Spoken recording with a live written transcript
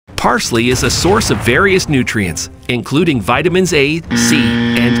Parsley is a source of various nutrients, including vitamins A, C,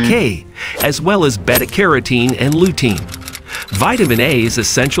 and K, as well as beta-carotene and lutein. Vitamin A is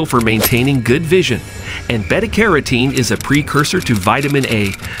essential for maintaining good vision, and beta-carotene is a precursor to vitamin A.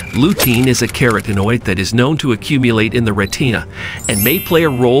 Lutein is a carotenoid that is known to accumulate in the retina and may play a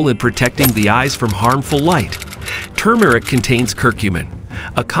role in protecting the eyes from harmful light. Turmeric contains curcumin,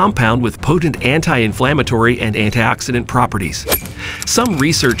 a compound with potent anti-inflammatory and antioxidant properties. Some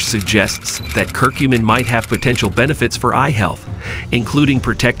research suggests that curcumin might have potential benefits for eye health, including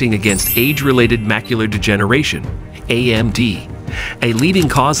protecting against age-related macular degeneration, AMD, a leading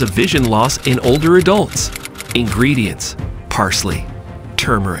cause of vision loss in older adults. Ingredients: parsley,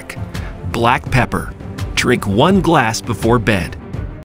 turmeric, black pepper. Drink 1 glass before bed.